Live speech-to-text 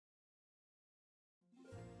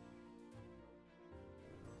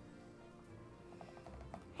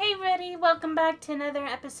everybody, welcome back to another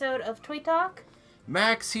episode of Toy Talk.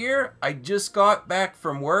 Max here. I just got back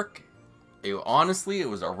from work. Honestly, it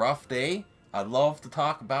was a rough day. I'd love to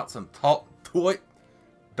talk about some toy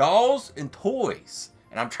dolls and toys.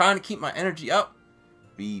 And I'm trying to keep my energy up,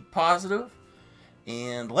 be positive.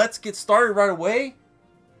 And let's get started right away.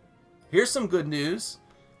 Here's some good news.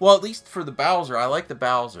 Well, at least for the Bowser. I like the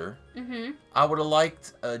Bowser. I would have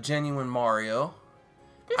liked a genuine Mario.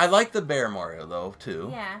 I like the Bear Mario, though, too.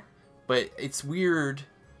 Yeah. But it's weird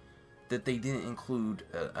that they didn't include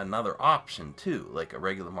another option, too. Like a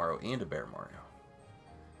regular Mario and a Bear Mario.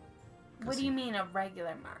 What do you mean a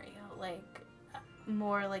regular Mario? Like,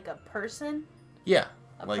 more like a person? Yeah.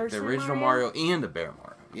 A like person the original Mario and a Bear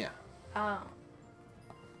Mario. Yeah. Oh.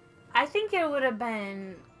 I think it would have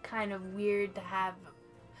been kind of weird to have...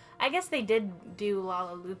 I guess they did do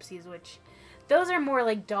Lollaloopsies, which... Those are more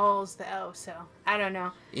like dolls, though, so I don't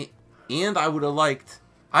know. And I would have liked...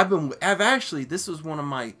 this was one of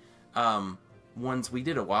my ones we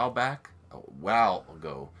did a while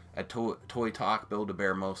ago, at Toy Talk,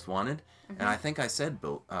 Build-A-Bear Most Wanted. And I think I said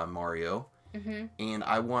Mario. And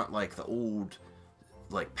I want, like, the old,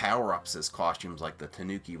 like, power-ups as costumes, like the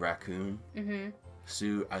Tanuki raccoon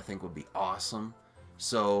suit, I think would be awesome.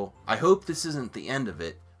 So, I hope this isn't the end of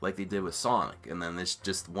it, like they did with Sonic, and then it's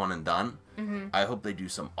just one and done. I hope they do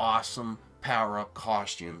some awesome power-up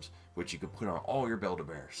costumes, which you could put on all your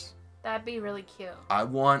Build-A-Bears. That'd be really cute. I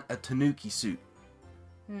want a Tanuki suit.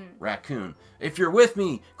 Raccoon. If you're with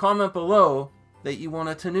me, comment below that you want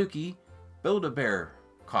a Tanuki Build-A-Bear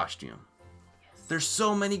costume. Yes. There's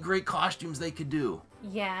so many great costumes they could do.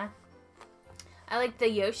 Yeah. I like the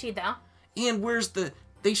Yoshi, though. And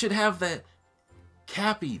they should have the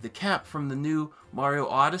cap from the new Mario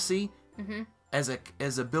Odyssey as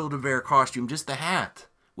a Build-A-Bear costume, just the hat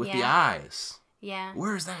with the eyes. Yeah.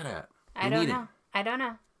 Where is that at? I don't know. I don't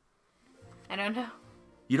know.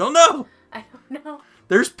 You don't know? I don't know.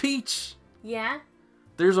 There's Peach. Yeah?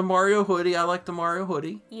 There's a Mario hoodie. I like the Mario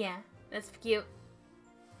hoodie. Yeah, that's cute.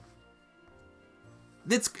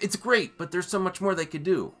 It's great, but there's so much more they could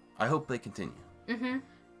do. I hope they continue.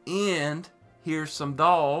 And here's some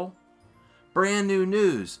brand new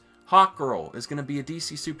news. Hawkgirl is going to be a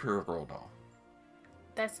DC Supergirl doll.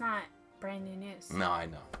 That's not brand new news. No, I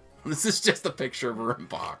know. This is just a picture of her in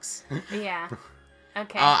box. Yeah.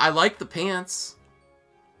 Okay. I like the pants.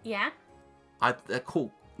 Yeah?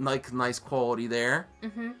 Cool, nice quality there.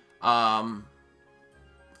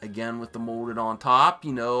 Again, with the molded on top,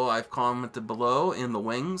 I've commented below in the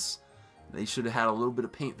wings. They should have had a little bit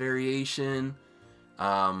of paint variation.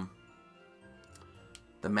 The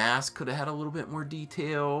mask could have had a little bit more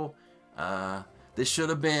detail. This should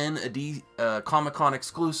have been a Comic-Con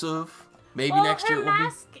exclusive. Maybe next year it will be. Her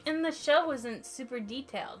mask in the show isn't super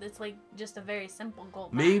detailed. It's like just a very simple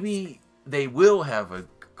gold mask. Maybe they will have a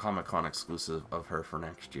Comic-Con exclusive of her for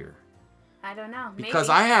next year. I don't know. Because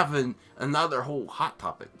I have another whole hot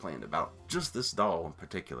topic planned about just this doll in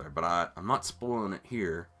particular. But I'm not spoiling it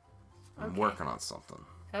here. I'm working on something.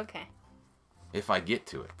 Okay. If I get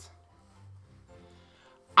to it.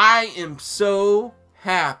 I am so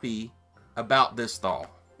happy about this doll.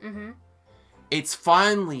 It's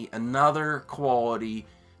finally another quality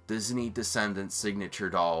Disney Descendants signature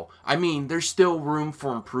doll. I mean, there's still room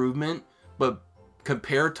for improvement, but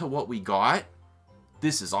compared to what we got,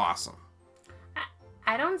 this is awesome.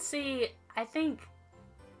 I don't see... I think...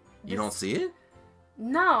 You don't see it?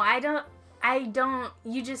 No, I don't...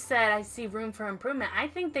 You just said I see room for improvement. I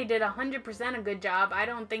think they did 100% a good job. I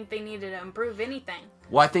don't think they needed to improve anything.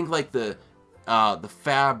 Well, I think like the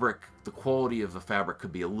fabric, the quality of the fabric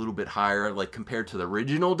could be a little bit higher, like compared to the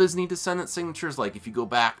original Disney Descendants signatures. Like if you go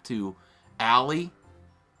back to Alley,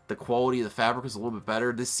 the quality of the fabric is a little bit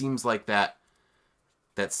better. This seems like that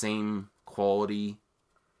same quality.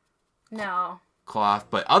 No. Cloth,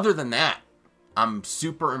 but other than that, I'm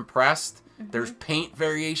super impressed. There's paint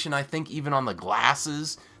variation, I think, even on the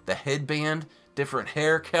glasses, the headband, different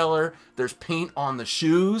hair color. There's paint on the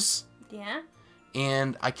shoes. Yeah.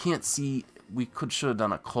 And I can't see. We should have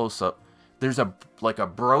done a close up. There's a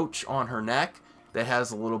brooch on her neck that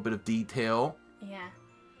has a little bit of detail. Yeah.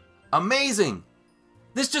 Amazing.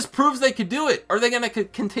 This just proves they could do it. Are they gonna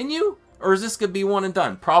continue, or is this gonna be one and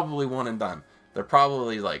done? Probably one and done. They're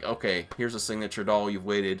probably like, okay, here's a signature doll. You've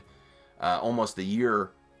waited almost a year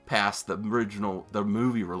past the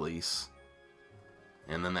movie release.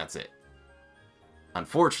 And then that's it.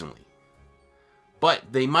 Unfortunately. But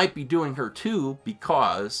they might be doing her too,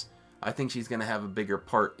 because I think she's going to have a bigger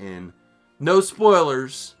part in... No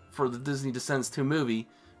spoilers for the Disney Descendants 2 movie,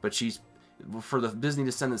 but for the Disney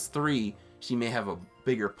Descendants 3, she may have a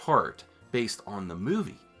bigger part based on the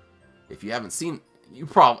movie. if you haven't seen,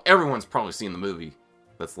 everyone's probably seen the movie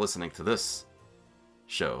that's listening to this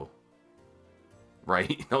show,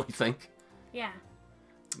 right? Don't you think? Yeah.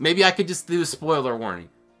 Maybe I could just do a spoiler warning.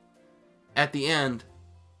 At the end,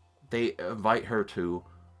 they invite her to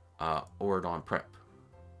Oridon Prep.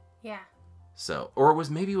 Yeah. So, or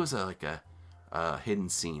maybe it was like a hidden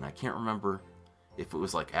scene. I can't remember if it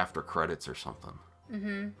was like after credits or something.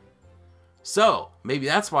 Mm-hmm. So, maybe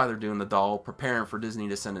that's why they're doing the doll, preparing for Disney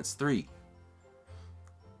Descendants 3.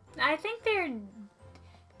 I think they're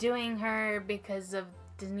doing her because of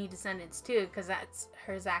Disney Descendants too, because that's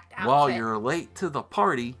her exact outfit. Well, you're late to the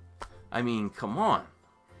party. I mean, come on.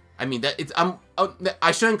 I mean,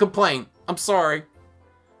 I shouldn't complain. I'm sorry.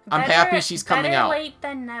 I'm happy she's coming out. Better late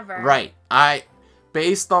than never. Right.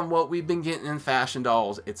 Based on what we've been getting in fashion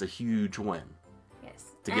dolls, it's a huge win. Yes.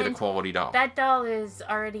 To get a quality doll. That doll is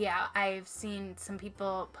already out. I've seen some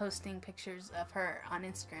people posting pictures of her on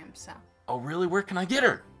Instagram, so. Oh, really? Where can I get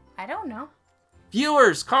her? I don't know.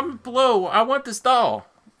 Viewers, comment below. I want this doll.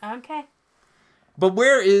 Okay. But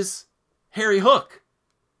where is Harry Hook?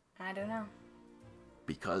 I don't know.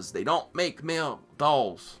 Because they don't make male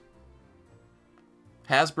dolls.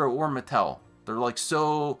 Hasbro or Mattel. They're like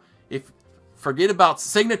so... Forget about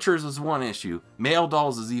signatures is one issue. Male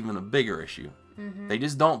dolls is even a bigger issue. Mm-hmm. They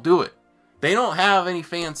just don't do it. They don't have any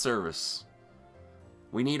fan service.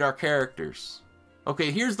 We need our characters.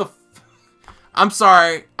 Okay, here's the... I'm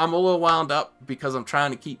sorry. I'm a little wound up because I'm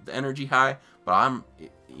trying to keep the energy high. But I'm,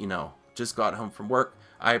 just got home from work.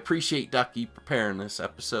 I appreciate Duckie preparing this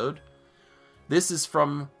episode. This is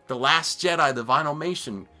from The Last Jedi, the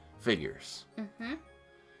Vinylmation figures. Mm-hmm.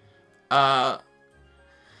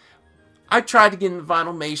 I tried to get into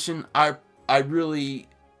Vinylmation. I really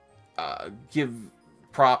give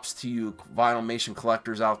props to you Vinylmation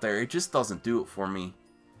collectors out there. It just doesn't do it for me.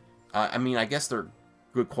 I mean, I guess they're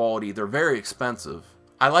good quality. They're very expensive.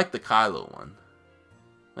 I like the Kylo one.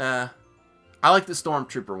 I like the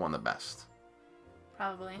Stormtrooper one the best.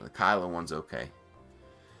 Probably. The Kylo one's okay.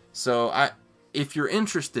 So, if you're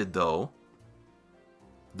interested, though,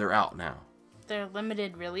 they're out now. They're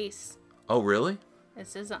limited release. Oh, really? It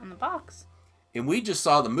says it on the box. And we just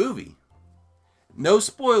saw the movie. No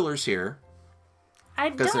spoilers here. I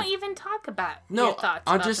don't even talk about your thoughts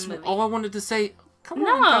about the movie. All I wanted to say... Come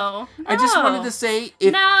on. No. I just wanted to say...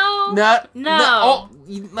 No.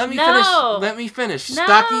 Let me finish. Let me finish. No.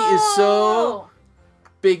 Duckie is so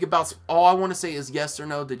big about... All I want to say is yes or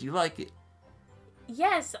no. Did you like it?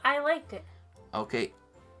 Yes, I liked it. Okay.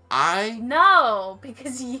 No,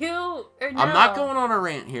 because you... Or no. I'm not going on a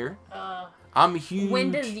rant here. I'm a huge...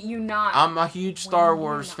 When does you not? I'm a huge Star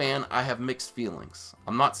Wars fan. I have mixed feelings.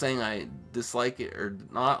 I'm not saying I dislike it or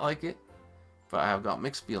not like it, but I have got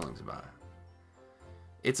mixed feelings about it.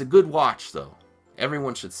 It's a good watch, though.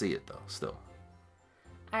 Everyone should see it, though, still.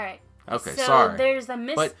 All right. Okay, so sorry. There's a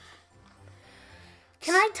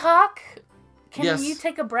Can I talk? Yes. You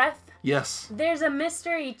take a breath? Yes. There's a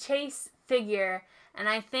mystery Chase figure, and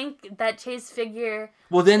I think that Chase figure...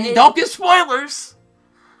 Well, then don't give spoilers!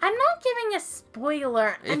 I'm not giving a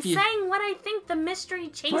spoiler. I'm saying what I think the mystery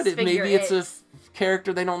Chase figure is. Maybe it's a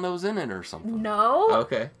character they don't know's in it or something. No.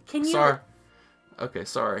 Okay. Can you... Sorry. Okay,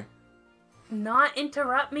 sorry. Not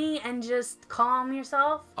interrupt me and just calm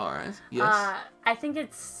yourself? Alright, yes. I think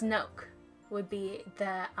it's Snoke would be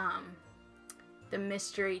the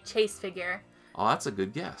mystery Chase figure. Oh, that's a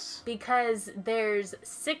good guess. Because there's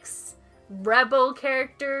 6 Rebel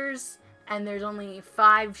characters and there's only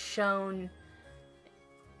 5 shown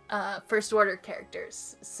First Order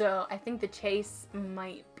characters. So I think the Chase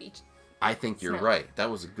might be I think you're Snoke. right.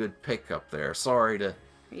 That was a good pick up there. Sorry to...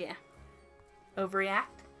 Yeah.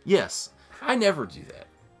 Overreact? Yes. I never do that.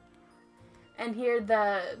 And here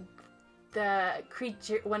the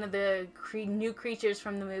creature, one of the new creatures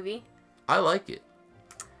from the movie. I like it.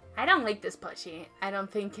 I don't like this plushie. I don't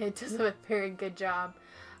think it does a very good job.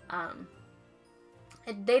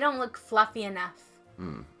 They don't look fluffy enough.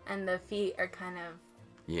 Mm. And the feet are kind of...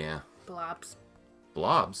 Yeah. Blobs.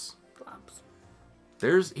 Blobs? Blobs.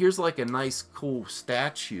 Here's like a nice, cool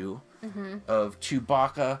statue of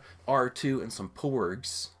Chewbacca, R2, and some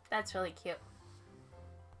porgs. That's really cute.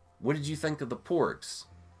 What did you think of the porgs?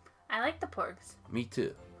 I like the porgs. Me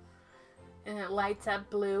too. And it lights up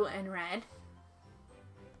blue and red.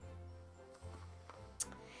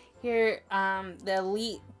 Here, the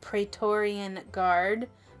Elite Praetorian Guard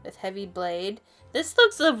with heavy blade. This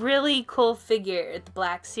looks a really cool figure, the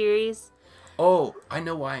Black Series. Oh, I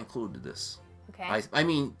know why I included this. Okay. I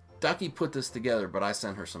mean, Duckie put this together, but I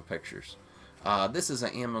sent her some pictures. This is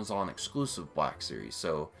an Amazon exclusive Black Series,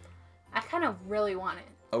 so... I kind of really want it.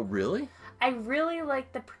 Oh, really? I really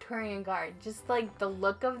like the Praetorian Guard. Just like the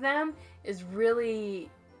look of them is really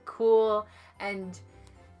cool, and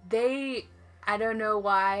I don't know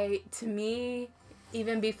why, to me,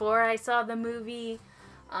 even before I saw the movie,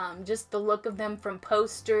 just the look of them from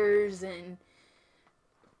posters and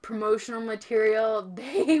promotional material,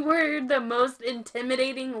 they were the most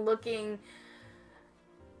intimidating looking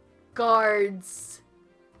guards.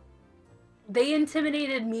 They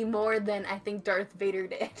intimidated me more than I think Darth Vader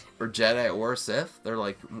did. Or Jedi or Sith, they're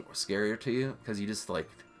like scarier to you because you just like.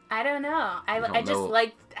 I don't know. I just know.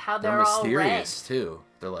 liked how they're all red. They're mysterious too.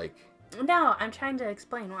 They're like. No, I'm trying to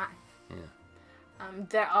explain why. Yeah.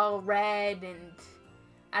 They're all red and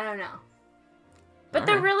I don't know. But all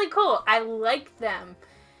they're right. really cool. I like them,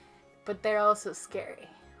 but they're also scary.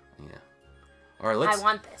 Yeah. All right, I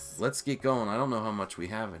want this. Let's get going. I don't know how much we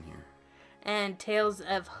have in here. And Tales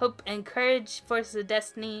of Hope and Courage, Forces of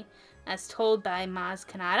Destiny, as told by Maz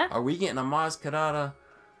Kanata. Are we getting a Maz Kanata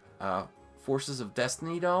Forces of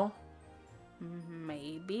Destiny doll?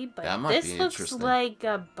 Maybe, but that might this be looks interesting. like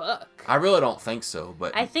a book. I really don't think so,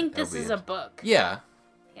 but I think this is a book. Yeah.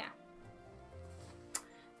 Yeah.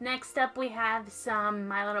 Next up, we have some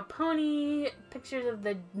My Little Pony pictures of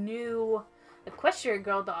the new Equestria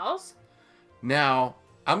Girl dolls. Now,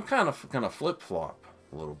 I'm kind of gonna flip-flop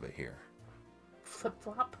a little bit here.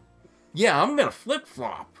 Flip-flop? Yeah, I'm gonna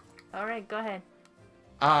flip-flop. All right, go ahead.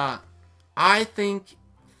 I think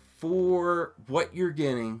for what you're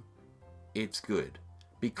getting, it's good.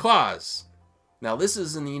 Because, now this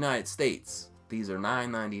is in the United States. These are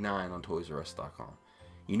 $9.99 on ToysRUs.com.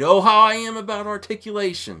 You know how I am about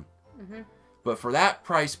articulation. Mm-hmm. But for that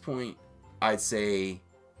price point, I'd say,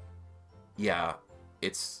 yeah,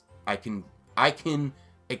 I can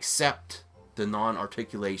accept the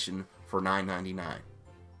non-articulation for $9.99.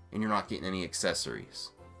 And you're not getting any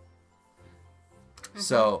accessories. Mm-hmm.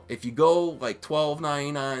 So, if you go like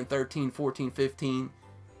 $12.99, $13, $14, $15,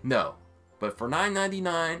 no. But for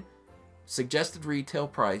 $9.99, suggested retail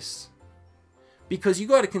price, because you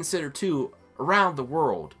got to consider too, around the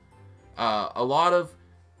world, a lot of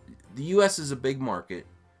the U.S. is a big market,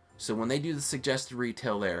 so when they do the suggested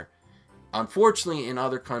retail there, unfortunately in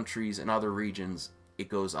other countries and other regions, it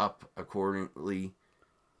goes up accordingly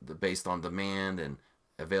based on demand and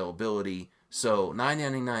availability. So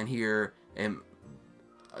 $9.99 here and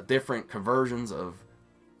different conversions of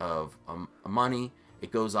money.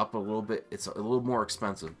 It goes up a little bit. It's a little more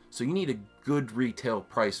expensive. So you need a good retail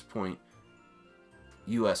price point,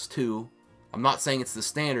 US too. I'm not saying it's the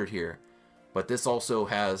standard here, but this also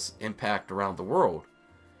has impact around the world.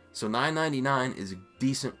 So $9.99 is a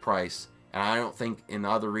decent price, and I don't think in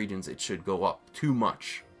other regions it should go up too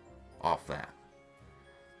much off that.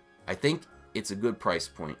 I think it's a good price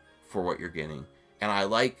point for what you're getting. And I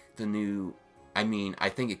like the new... I mean, I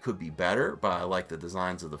think it could be better, but I like the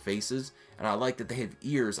designs of the faces, and I like that they have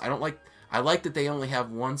ears. I like that they only have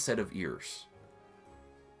one set of ears.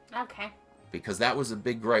 Okay. Because that was a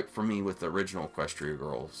big gripe for me with the original Equestria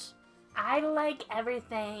Girls. I like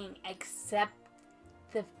everything except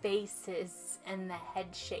the faces and the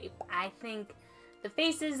head shape. I think the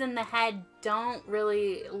faces and the head don't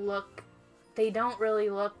really look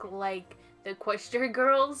like the Equestria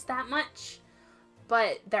Girls that much.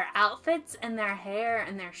 But their outfits and their hair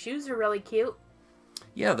and their shoes are really cute.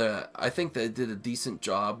 Yeah, I think they did a decent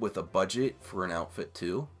job with a budget for an outfit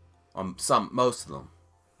too. Most of them.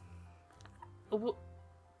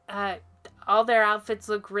 All their outfits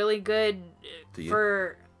look really good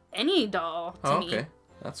for any doll to me. Okay,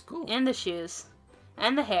 that's cool. And the shoes,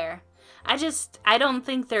 and the hair. I don't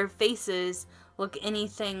think their faces look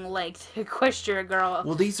anything like the Equestria Girl.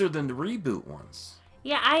 Well, these are the reboot ones.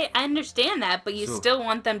 Yeah, I understand that, but you still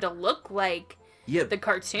want them to look like the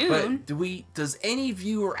cartoon. But does any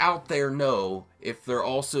viewer out there know if they're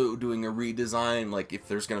also doing a redesign, like if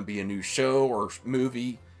there's going to be a new show or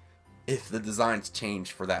movie, if the designs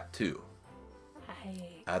changed for that too?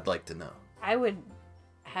 I'd like to know. I would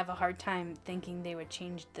have a hard time thinking they would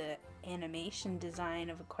change the animation design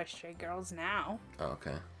of Equestria Girls now.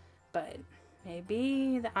 Okay. But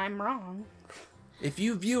maybe I'm wrong. If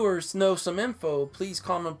you viewers know some info, please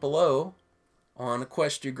comment below on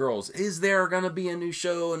Equestria Girls. Is there going to be a new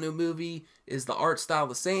show, a new movie? Is the art style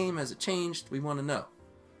the same? Has it changed? We want to know.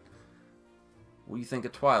 What do you think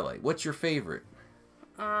of Twilight? What's your favorite?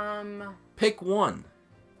 Pick one.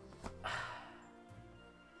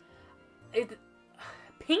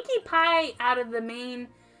 Pinkie Pie out of the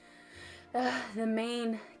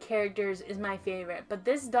main characters is my favorite, but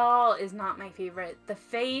this doll is not my favorite. The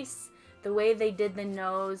face, the way they did the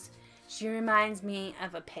nose, she reminds me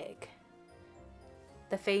of a pig.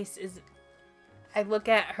 The face is I look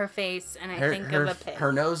at her face and I think of a pig.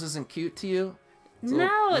 Her nose isn't cute to you? It's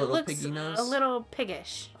No, little it looks piggy nose? a little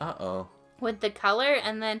piggish. Uh-oh. With the color,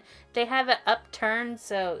 and then they have it upturned,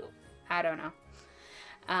 so I don't know.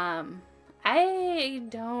 I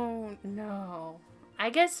don't know. I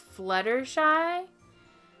guess Fluttershy?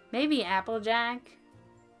 Maybe Applejack?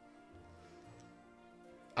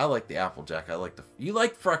 I like the Applejack. You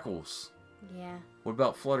like Freckles. Yeah. What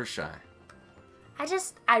about Fluttershy?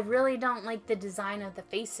 I really don't like the design of the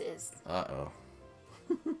faces. Uh-oh.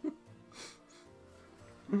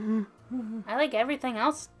 I like everything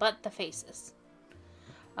else but the faces.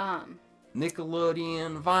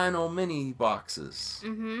 Nickelodeon vinyl mini boxes.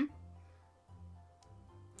 Mm-hmm.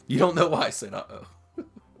 You don't know why I said uh-oh.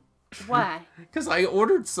 Why? Because I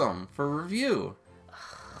ordered some for review.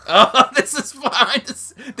 Oh, this is fine.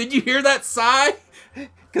 Did you hear that sigh?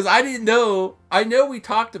 Because I didn't know. I know we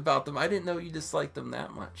talked about them. I didn't know you disliked them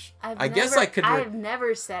that much. I've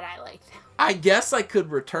never said I like them. I guess I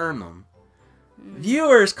could return them.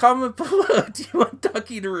 Viewers, comment below. Do you want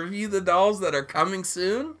Duckie to review the dolls that are coming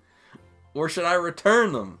soon? Or should I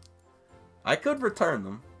return them? I could return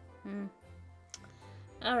them.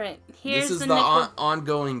 Alright, this is the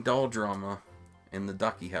ongoing doll drama in the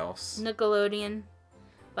Duckie house. Nickelodeon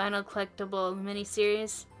vinyl collectible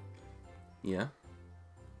miniseries. Yeah.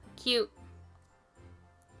 Cute.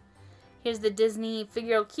 Here's the Disney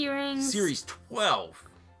figural keyrings. Series 12.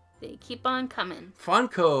 They keep on coming.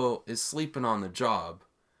 Funko is sleeping on the job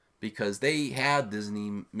because they had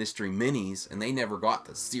Disney Mystery Minis and they never got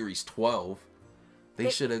the Series 12. They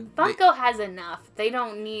should have. Funko has enough. They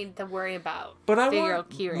don't need to worry about. But I figural want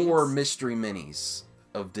keyrings. More Mystery Minis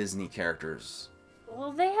of Disney characters.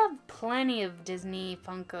 Well, they have plenty of Disney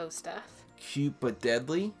Funko stuff. Cute but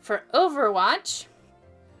deadly. For Overwatch.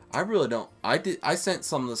 I really don't. I sent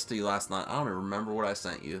some of this to you last night. I don't even remember what I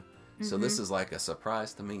sent you. So this is like a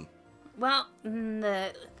surprise to me. Well,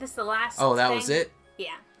 this is the last Oh, that thing. was it?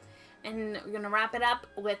 Yeah. And we're going to wrap it up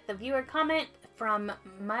with the viewer comment from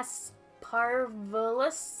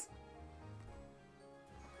Musparvulus.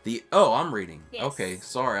 I'm reading. Yes. Okay,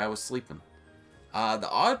 sorry, I was sleeping. The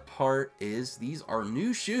odd part is these are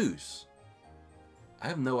new shoes. I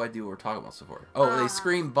have no idea what we're talking about so far. Oh, they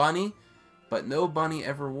scream bunny, but no bunny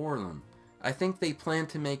ever wore them. I think they plan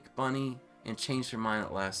to make bunny and change their mind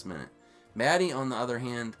at last minute. Maddie, on the other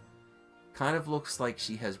hand, kind of looks like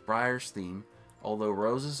she has Briar's theme, although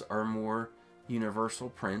roses are more universal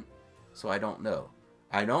print, so I don't know.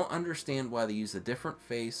 I don't understand why they use a different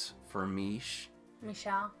face for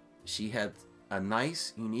Michelle. She had a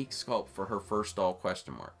nice, unique sculpt for her first doll, ?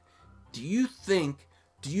 Do you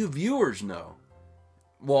viewers know?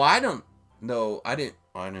 Well, I don't know. I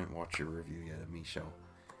didn't watch your review yet of Michelle.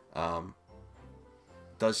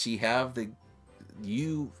 Does she have in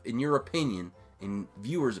your opinion, in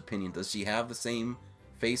viewers' opinion, does she have the same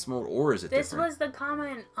face mold or is it different? This was the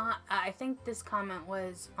comment on, I think this comment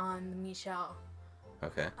was on the Michelle.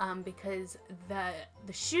 Okay. Because the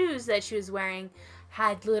shoes that she was wearing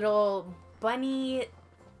had little bunny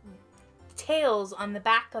tails on the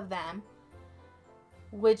back of them,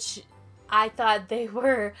 which I thought they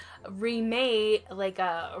were remade, like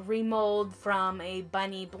a remold from a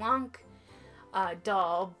Bunny Blanc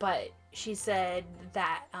doll, but she said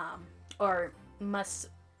that,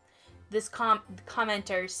 this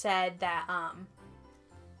commenter said that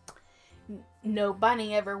no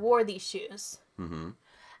bunny ever wore these shoes. Mm-hmm.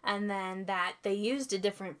 And then that they used a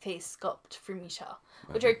different face sculpt for Michelle,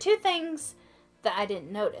 which are two things that I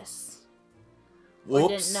didn't notice.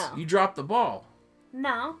 Whoops, didn't know. You dropped the ball.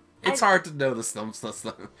 No. It's hard to know the stuff.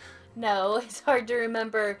 No, it's hard to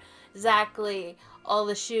remember exactly all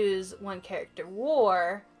the shoes one character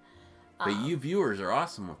wore. But you viewers are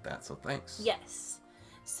awesome with that, so thanks. Yes.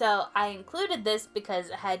 So I included this because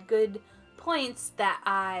it had good points that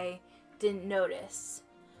I didn't notice.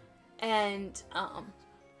 And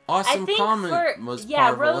awesome comment was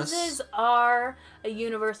marvelous. Roses are a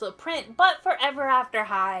universal print, but Forever After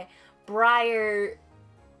High, Briar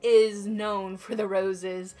is known for the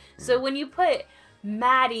roses. So when you put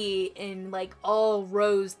Maddie in like all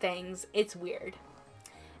rose things, it's weird.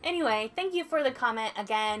 Anyway, thank you for the comment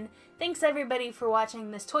again. Thanks everybody for watching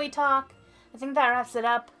this Toy Talk. I think that wraps it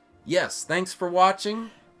up. Yes, thanks for watching.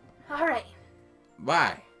 All right.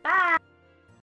 Bye. Bye.